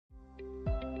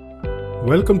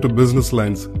Welcome to Business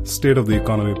Line's State of the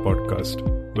Economy podcast,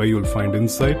 where you'll find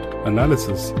insight,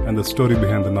 analysis, and the story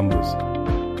behind the numbers.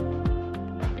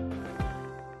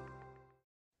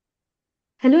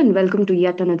 Hello and welcome to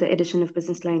yet another edition of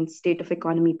Business Line's State of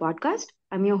Economy podcast.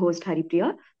 I'm your host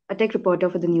Haripriya, a tech reporter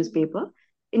for the newspaper.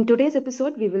 In today's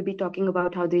episode, we will be talking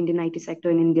about how the Indian IT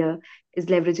sector in India is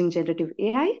leveraging generative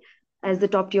AI, as the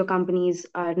top tier companies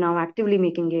are now actively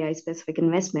making AI specific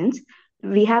investments.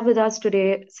 We have with us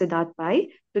today Siddharth Pai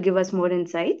to give us more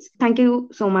insights. Thank you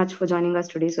so much for joining us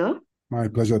today, sir. My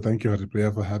pleasure. Thank you,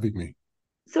 Haripriya, for having me.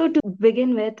 So to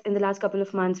begin with, in the last couple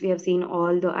of months, we have seen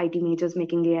all the IT majors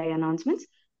making AI announcements.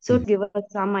 So to give us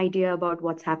some idea about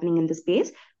what's happening in the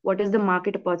space, what is the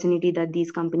market opportunity that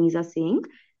these companies are seeing?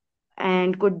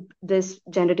 And could this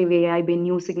generative AI be a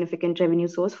new significant revenue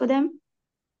source for them?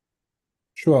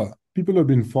 Sure. People have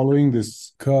been following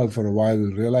this curve for a while,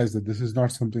 realize that this is not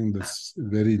something that's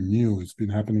very new. It's been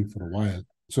happening for a while.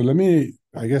 So let me,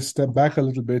 step back a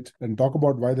little bit and talk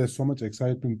about why there's so much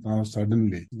excitement now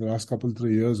suddenly. In the last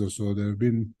 3 years or so, there have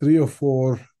been 3 or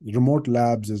 4 remote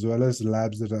labs, as well as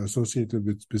labs that are associated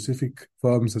with specific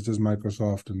firms such as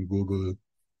Microsoft and Google,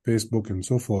 Facebook, and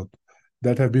so forth,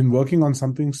 that have been working on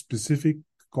something specific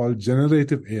called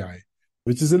generative AI,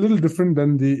 which is a little different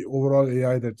than the overall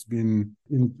AI that's been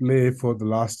in play for the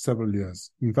last several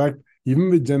years. In fact, even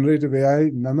with generative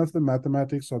AI, none of the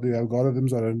mathematics or the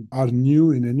algorithms are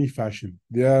new in any fashion.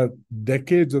 They are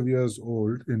decades of years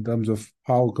old in terms of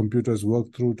how computers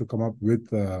work through to come up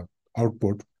with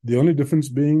output. The only difference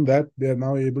being that they are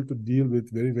now able to deal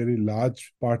with very, very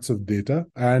large parts of data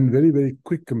and very, very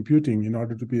quick computing in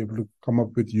order to be able to come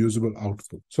up with usable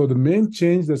output. So the main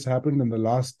change that's happened in the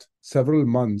last several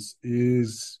months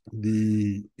is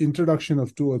the introduction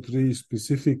of 2 or 3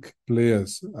 specific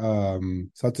players,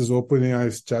 such as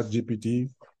OpenAI's ChatGPT,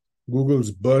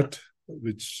 Google's BERT,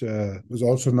 which was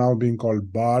also now being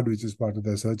called Bard, which is part of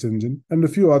their search engine, and a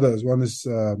few others. One is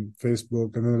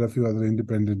Facebook, and then a few other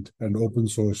independent and open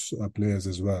source players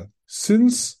as well.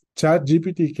 Since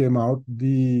ChatGPT came out,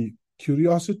 the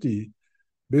curiosity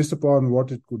based upon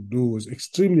what it could do was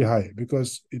extremely high,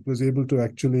 because it was able to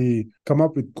actually come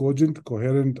up with cogent,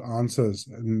 coherent answers,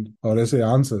 or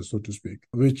answers, so to speak,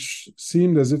 which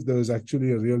seemed as if there was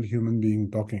actually a real human being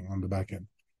talking on the back end.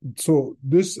 So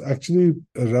this actually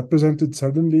represented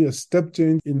suddenly a step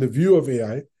change in the view of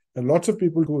AI, and lots of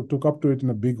people who took up to it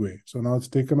in a big way. So now it's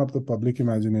taken up the public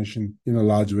imagination in a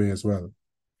large way as well.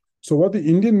 So what the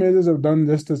Indian majors have done,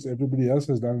 just as everybody else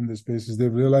has done in this space, is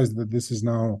they've realized that this is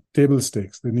now table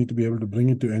stakes. They need to be able to bring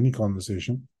it to any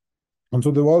conversation. And so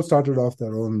they've all started off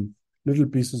their own little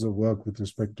pieces of work with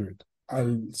respect to it.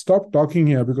 I'll stop talking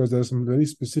here because there are some very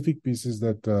specific pieces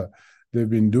that they've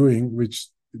been doing, which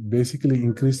basically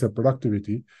increase their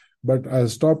productivity. But I'll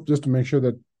stop just to make sure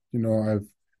that, I've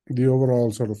the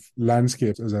overall sort of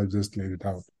landscape as I've just laid it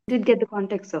out. Did get the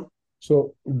context, sir.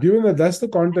 So given that that's the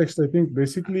context, I think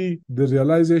basically the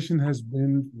realization has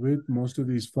been with most of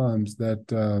these firms that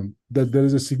there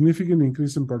is a significant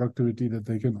increase in productivity that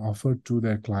they can offer to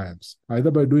their clients, either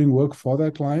by doing work for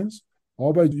their clients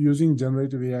or by using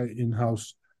generative AI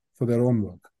in-house for their own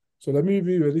work. So let me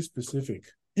be very specific.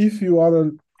 If you are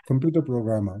a computer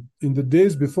programmer, in the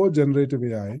days before generative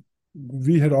AI,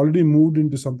 we had already moved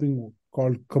into something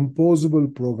called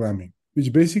composable programming,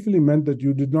 which basically meant that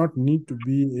you did not need to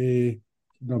be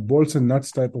a bolts and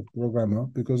nuts type of programmer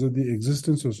because of the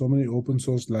existence of so many open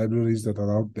source libraries that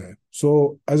are out there.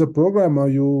 So as a programmer,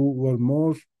 you were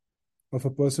more of a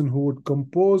person who would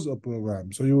compose a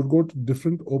program. So you would go to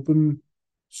different open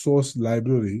source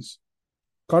libraries,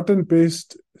 cut and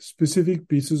paste specific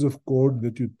pieces of code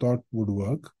that you thought would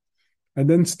work, and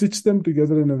then stitch them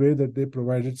together in a way that they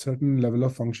provided certain level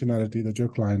of functionality that your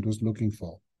client was looking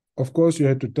for. Of course, you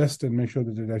had to test and make sure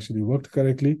that it actually worked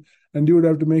correctly, and you would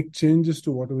have to make changes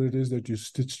to whatever it is that you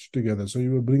stitched together. So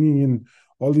you were bringing in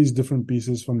all these different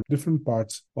pieces from different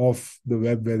parts of the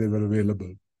web where they were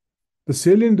available. The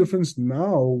salient difference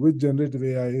now with generative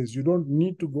AI is you don't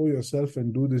need to go yourself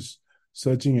and do this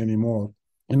searching anymore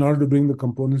in order to bring the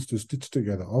components to stitch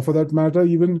together, or for that matter,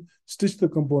 even stitch the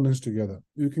components together.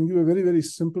 You can give a very, very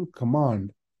simple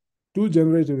command to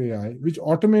generative AI, which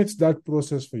automates that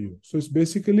process for you. So it's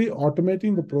basically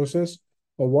automating the process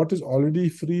of what is already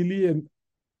freely and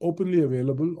openly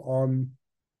available on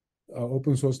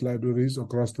open source libraries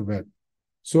across the web.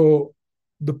 So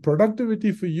the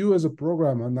productivity for you as a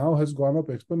programmer now has gone up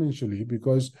exponentially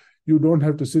because you don't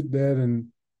have to sit there and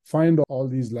find all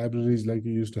these libraries like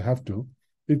you used to have to.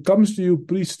 It comes to you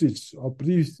pre-stitched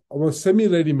or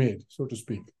semi-ready-made, so to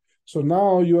speak. So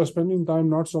now you are spending time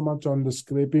not so much on the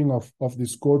scraping of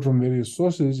this code from various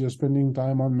sources, you're spending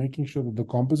time on making sure that the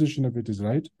composition of it is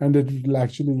right and that it will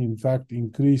actually, in fact,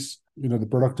 increase the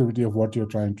productivity of what you're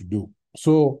trying to do.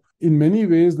 So in many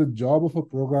ways, the job of a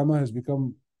programmer has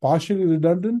become partially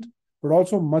redundant, but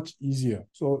also much easier.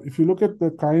 So if you look at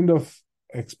the kind of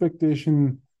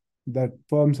expectation that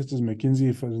firms such as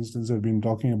McKinsey, for instance, have been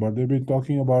talking about, they've been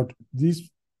talking about these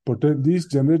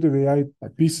generative AI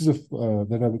pieces of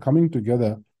that are coming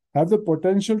together have the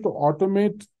potential to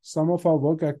automate some of our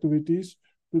work activities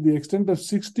to the extent of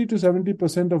 60 to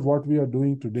 70% of what we are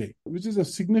doing today, which is a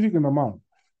significant amount.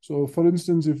 So, for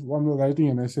instance, if one were writing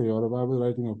an essay or if I was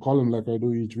writing a column like I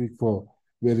do each week for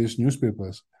various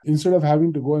newspapers, instead of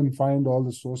having to go and find all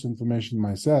the source information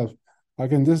myself, I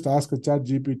can just ask a chat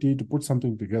GPT to put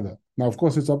something together. Now, of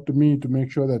course, it's up to me to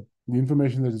make sure that the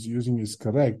information that it's using is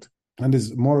correct and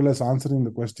is more or less answering the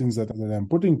questions that I'm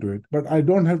putting to it, but I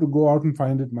don't have to go out and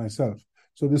find it myself.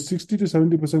 So the 60 to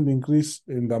 70% increase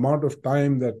in the amount of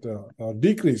time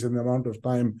decrease in the amount of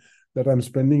time that I'm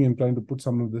spending in trying to put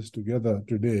some of this together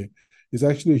today is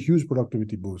actually a huge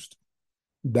productivity boost.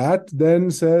 That then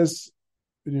says,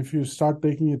 if you start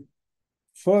taking it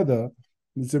further,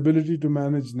 its ability to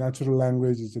manage natural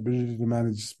language, its ability to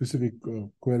manage specific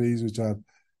queries, which are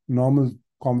normal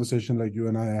conversation like you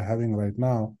and I are having right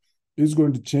now, is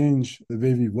going to change the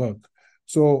way we work.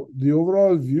 So the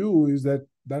overall view is that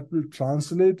will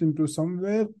translate into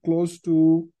somewhere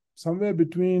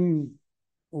between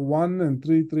 1 and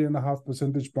 3.5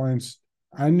 percentage points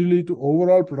annually to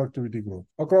overall productivity growth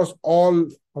across all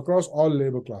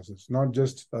labor classes, not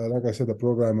just like I said, a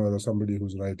programmer or somebody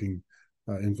who's writing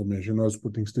information or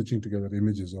stitching together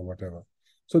images or whatever.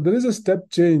 So there is a step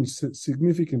change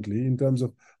significantly in terms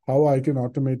of how I can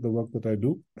automate the work that I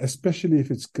do, especially if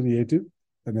it's creative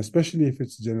and especially if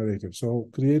it's generative. So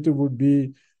creative would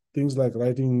be things like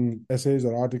writing essays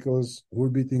or articles,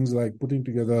 would be things like putting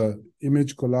together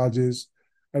image collages,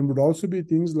 and would also be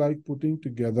things like putting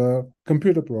together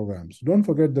computer programs. Don't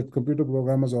forget that computer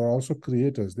programmers are also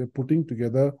creators. They're putting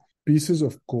together pieces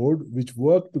of code which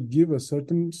work to give a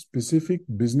certain specific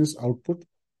business output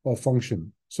or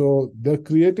function. So the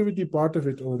creativity part of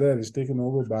it over there is taken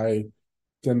over by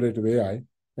generative AI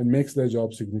and makes their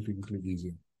job significantly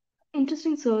easier.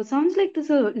 Interesting. So sounds like there's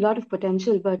a lot of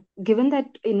potential, but given that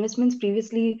investments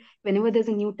previously, whenever there's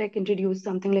a new tech introduced,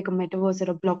 something like a metaverse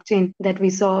or a blockchain that we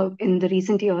saw in the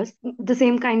recent years, the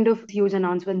same kind of huge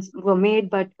announcements were made,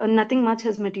 but nothing much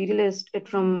has materialized it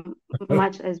from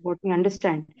much as what we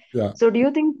understand. Yeah. So do you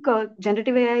think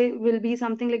generative AI will be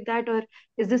something like that, or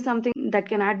is this something that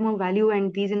can add more value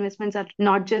and these investments are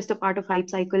not just a part of hype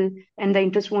cycle and the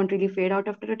interest won't really fade out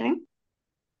after a time?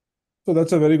 So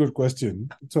that's a very good question.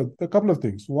 So a couple of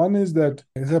things. One is that,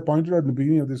 as I pointed out at the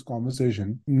beginning of this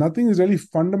conversation, nothing is really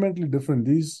fundamentally different.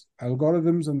 These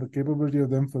algorithms and the capability of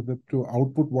them for them to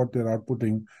output what they're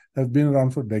outputting have been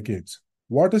around for decades.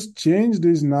 What has changed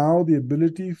is now the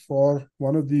ability for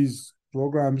one of these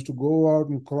programs to go out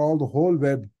and crawl the whole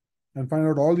web and find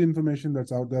out all the information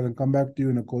that's out there and come back to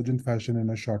you in a cogent fashion in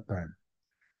a short time.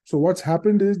 So what's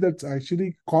happened is that's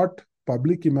actually caught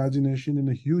public imagination in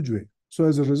a huge way. So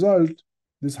as a result,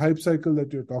 this hype cycle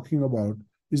that you're talking about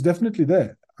is definitely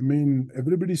there. I mean,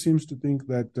 everybody seems to think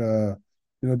that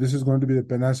this is going to be the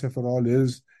panacea for all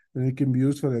ills, and it can be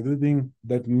used for everything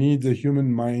that needs a human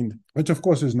mind, which of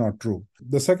course is not true.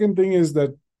 The second thing is that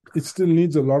it still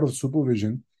needs a lot of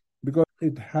supervision because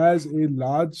it has a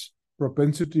large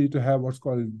propensity to have what's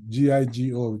called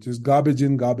GIGO, which is garbage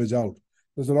in, garbage out.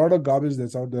 There's a lot of garbage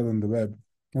that's out there on the web.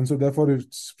 And so therefore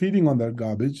it's feeding on that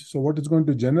garbage. So what it's going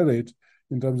to generate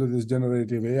in terms of this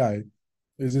generative AI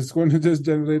is it's going to just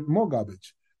generate more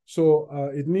garbage. So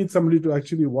it needs somebody to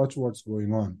actually watch what's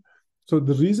going on. So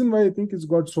the reason why I think it's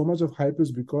got so much of hype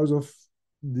is because of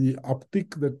the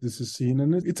uptick that this is seen.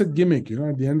 And it's a gimmick,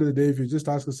 at the end of the day, if you just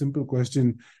ask a simple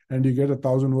question and you get a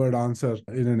 1,000-word answer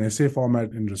in an essay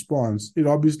format in response, it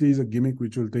obviously is a gimmick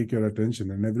which will take your attention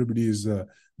and everybody is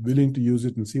willing to use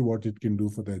it and see what it can do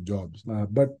for their jobs.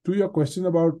 But to your question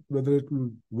about whether it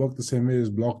will work the same way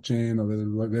as blockchain or whether it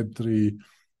will work Web3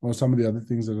 or some of the other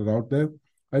things that are out there,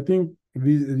 I think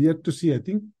we're yet to see. I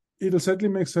think it'll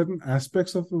certainly make certain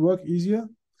aspects of the work easier.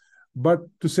 But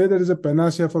to say that is a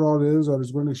panacea for all ills or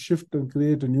it's going to shift and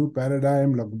create a new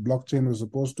paradigm like blockchain was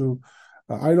supposed to,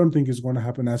 I don't think it's going to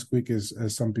happen as quick as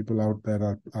some people out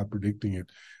there are predicting it.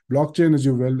 Blockchain, as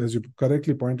you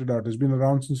correctly pointed out, has been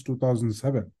around since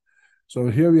 2007. So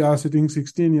here we are sitting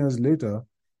 16 years later,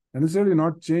 and it's really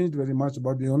not changed very much.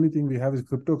 But the only thing we have is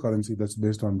cryptocurrency that's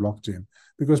based on blockchain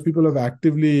because people have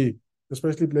actively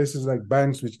especially places like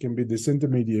banks, which can be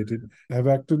disintermediated, have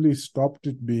actively stopped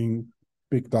it being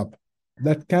picked up.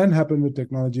 That can happen with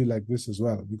technology like this as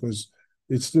well, because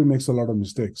it still makes a lot of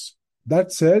mistakes.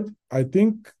 That said, I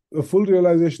think a full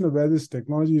realization of where this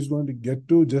technology is going to get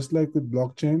to, just like with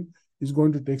blockchain, is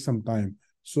going to take some time.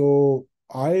 So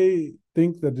I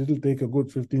think that it'll take a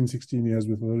good 15, 16 years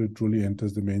before it truly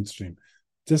enters the mainstream,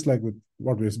 just like with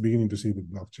what we're beginning to see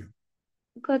with blockchain.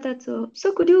 Got that, sir.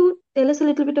 So could you tell us a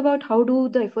little bit about how do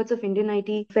the efforts of Indian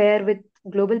IT fare with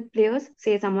global players,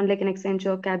 say someone like an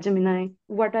Accenture, Capgemini?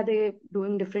 What are they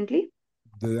doing differently?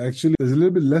 There's a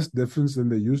little bit less difference than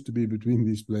there used to be between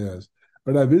these players.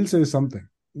 But I will say something.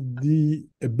 The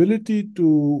ability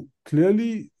to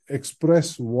clearly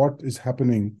express what is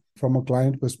happening from a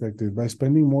client perspective by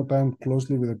spending more time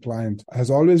closely with a client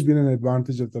has always been an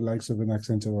advantage of the likes of an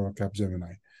Accenture or a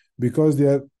Capgemini, because they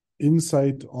are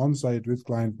on site with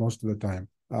client most of the time.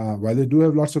 While they do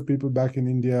have lots of people back in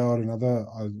India or in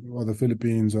or the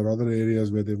Philippines or other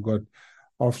areas where they've got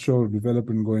offshore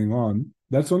development going on,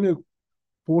 that's only a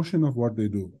portion of what they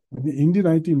do. The Indian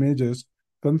IT majors,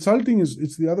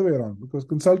 it's the other way around, because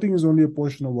consulting is only a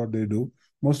portion of what they do.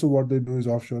 Most of what they do is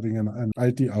offshoring and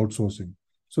IT outsourcing.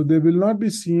 So they will not be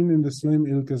seen in the same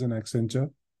ilk as an Accenture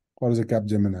or as a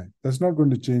Capgemini. That's not going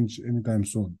to change anytime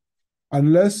soon,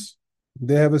 unless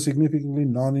they have a significantly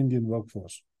non-Indian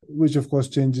workforce, which of course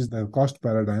changes their cost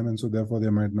paradigm, and so therefore they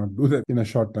might not do that in a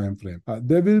short time frame.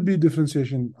 There will be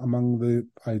differentiation among the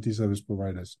IT service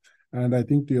providers. And I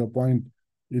think to your point,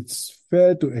 it's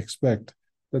fair to expect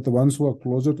that the ones who are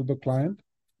closer to the client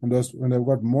and those when they've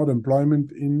got more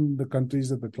employment in the countries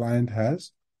that the client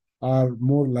has are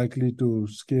more likely to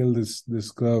scale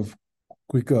this curve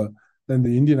quicker than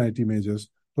the Indian IT majors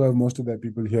who have most of their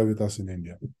people here with us in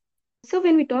India. So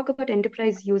when we talk about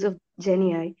enterprise use of Gen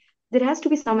AI, there has to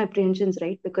be some apprehensions,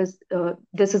 right? Because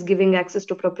this is giving access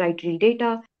to proprietary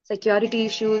data, security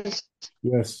issues.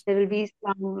 Yes. There will be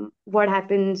what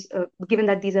happens given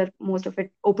that these are most of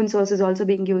it open source is also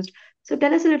being used. So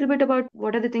tell us a little bit about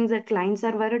what are the things that clients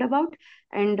are worried about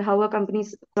and how are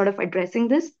companies sort of addressing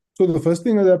this. So the first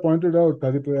thing, as I pointed out,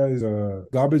 Haripriya, is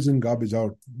garbage in, garbage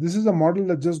out. This is a model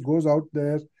that just goes out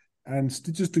there and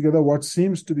stitches together what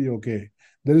seems to be okay.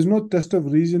 There is no test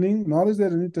of reasoning, nor is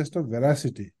there any test of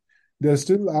veracity. They're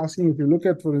still asking, if you look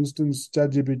at, for instance,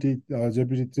 ChatGPT,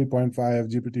 GPT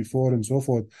 3.5, GPT-4, and so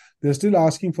forth, they're still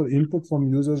asking for input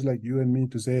from users like you and me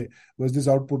to say, was this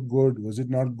output good? Was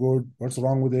it not good? What's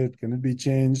wrong with it? Can it be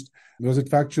changed? Was it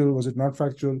factual? Was it not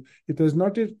factual? It has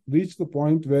not yet reached the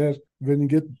point where when you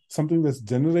get something that's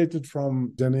generated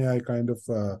from Gen AI kind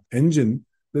of engine,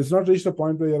 it's not reached a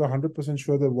point where you're 100%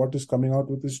 sure that what is coming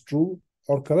out with is true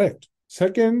or correct.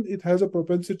 Second, it has a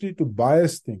propensity to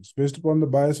bias things based upon the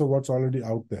bias of what's already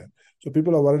out there. So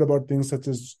people are worried about things such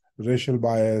as racial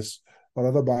bias or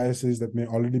other biases that may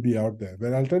already be out there.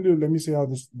 But I'll tell you, let me say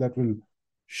how that will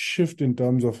shift in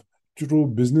terms of true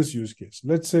business use case.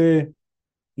 Let's say,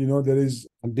 there is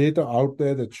data out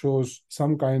there that shows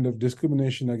some kind of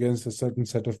discrimination against a certain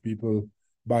set of people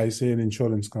by, say, an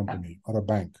insurance company or a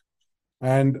bank.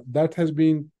 And that has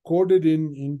been coded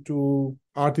into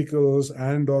articles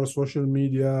and or social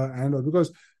media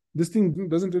because this thing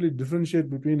doesn't really differentiate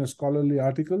between a scholarly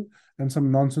article and some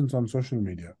nonsense on social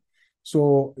media.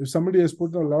 So if somebody has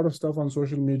put a lot of stuff on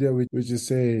social media which is,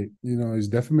 say, is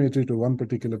defamatory to one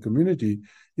particular community,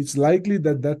 it's likely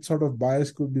that sort of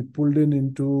bias could be pulled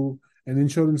into an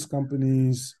insurance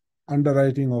company's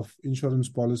underwriting of insurance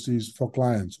policies for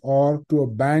clients or to a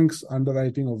bank's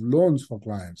underwriting of loans for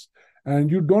clients.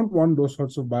 And you don't want those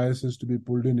sorts of biases to be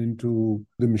pulled into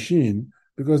the machine,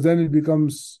 because then it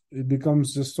becomes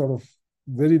just sort of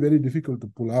very, very difficult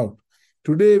to pull out.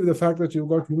 Today, the fact that you've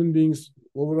got human beings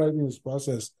overriding this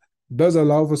process does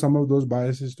allow for some of those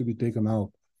biases to be taken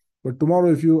out. But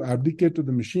tomorrow, if you abdicate to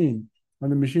the machine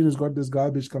and the machine has got this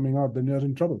garbage coming out, then you're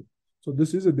in trouble. So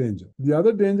this is a danger. The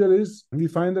other danger is we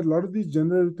find that a lot of these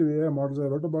generative AI models, I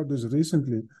wrote about this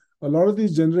recently, a lot of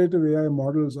these generative AI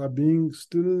models are being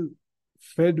still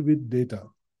fed with data.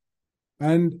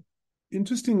 And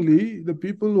interestingly, the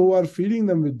people who are feeding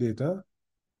them with data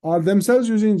are themselves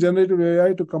using generative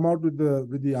AI to come out with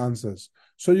the answers.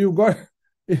 So you've got,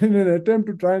 in an attempt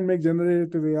to try and make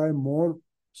generative AI more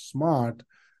smart,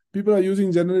 people are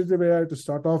using generative AI to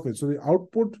start off with. So the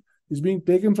output is being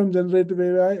taken from generative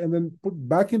AI and then put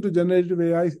back into generative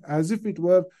AI as if it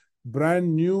were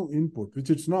brand new input,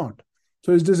 which it's not.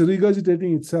 So it's just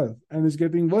regurgitating itself and it's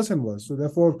getting worse and worse. So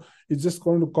therefore, it's just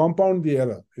going to compound the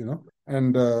error,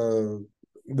 and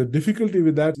the difficulty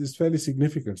with that is fairly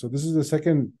significant. So this is the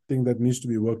second thing that needs to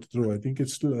be worked through. I think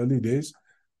it's still early days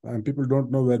and people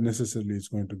don't know where necessarily it's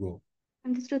going to go.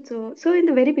 Understood. So in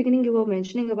the very beginning, you were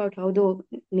mentioning about how the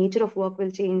nature of work will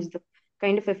change, the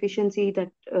kind of efficiency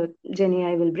that Gen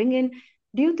AI will bring in.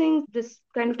 Do you think this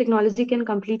kind of technology can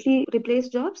completely replace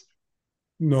jobs?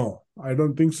 No, I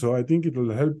don't think so. I think it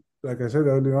will help, like I said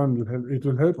earlier on, it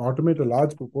will help automate a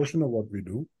large proportion of what we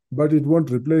do, but it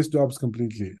won't replace jobs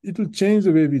completely. It will change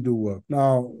the way we do work.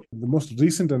 Now, the most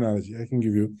recent analogy I can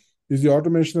give you is the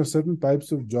automation of certain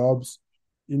types of jobs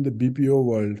in the BPO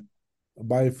world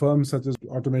by firms such as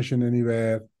Automation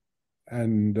Anywhere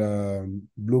and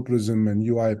Blue Prism and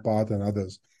UiPath and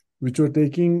others, which were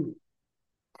taking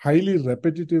highly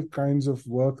repetitive kinds of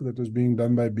work that was being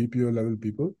done by BPO level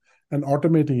people and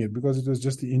automating it because it was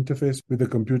just the interface with the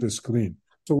computer screen.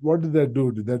 So what did that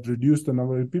do? Did that reduce the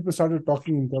number? People started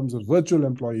talking in terms of virtual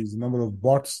employees, the number of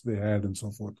bots they had, and so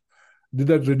forth. Did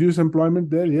that reduce employment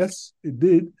there? Yes, it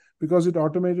did, because it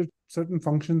automated certain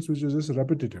functions which are just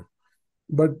repetitive.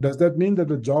 But does that mean that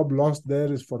the job lost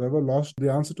there is forever lost?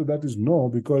 The answer to that is no,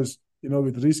 because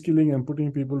with reskilling and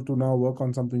putting people to now work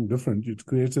on something different, it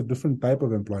creates a different type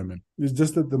of employment. It's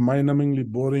just that the mind-numbingly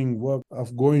boring work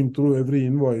of going through every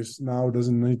invoice now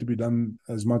doesn't need to be done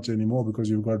as much anymore because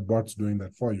you've got bots doing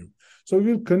that for you. So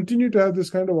we'll continue to have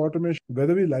this kind of automation,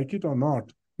 whether we like it or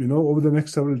not, over the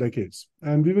next several decades.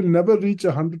 And we will never reach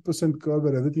 100% curve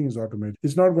where everything is automated.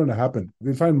 It's not going to happen.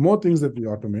 We'll find more things that we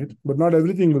automate, but not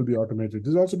everything will be automated.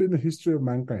 This has also been the history of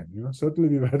mankind. Certainly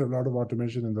we've had a lot of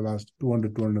automation in the last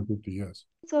 250 years.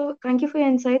 So thank you for your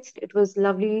insights. It was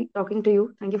lovely talking to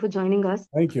you. Thank you for joining us.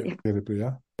 Thank you, Yeah.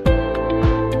 Haripriya.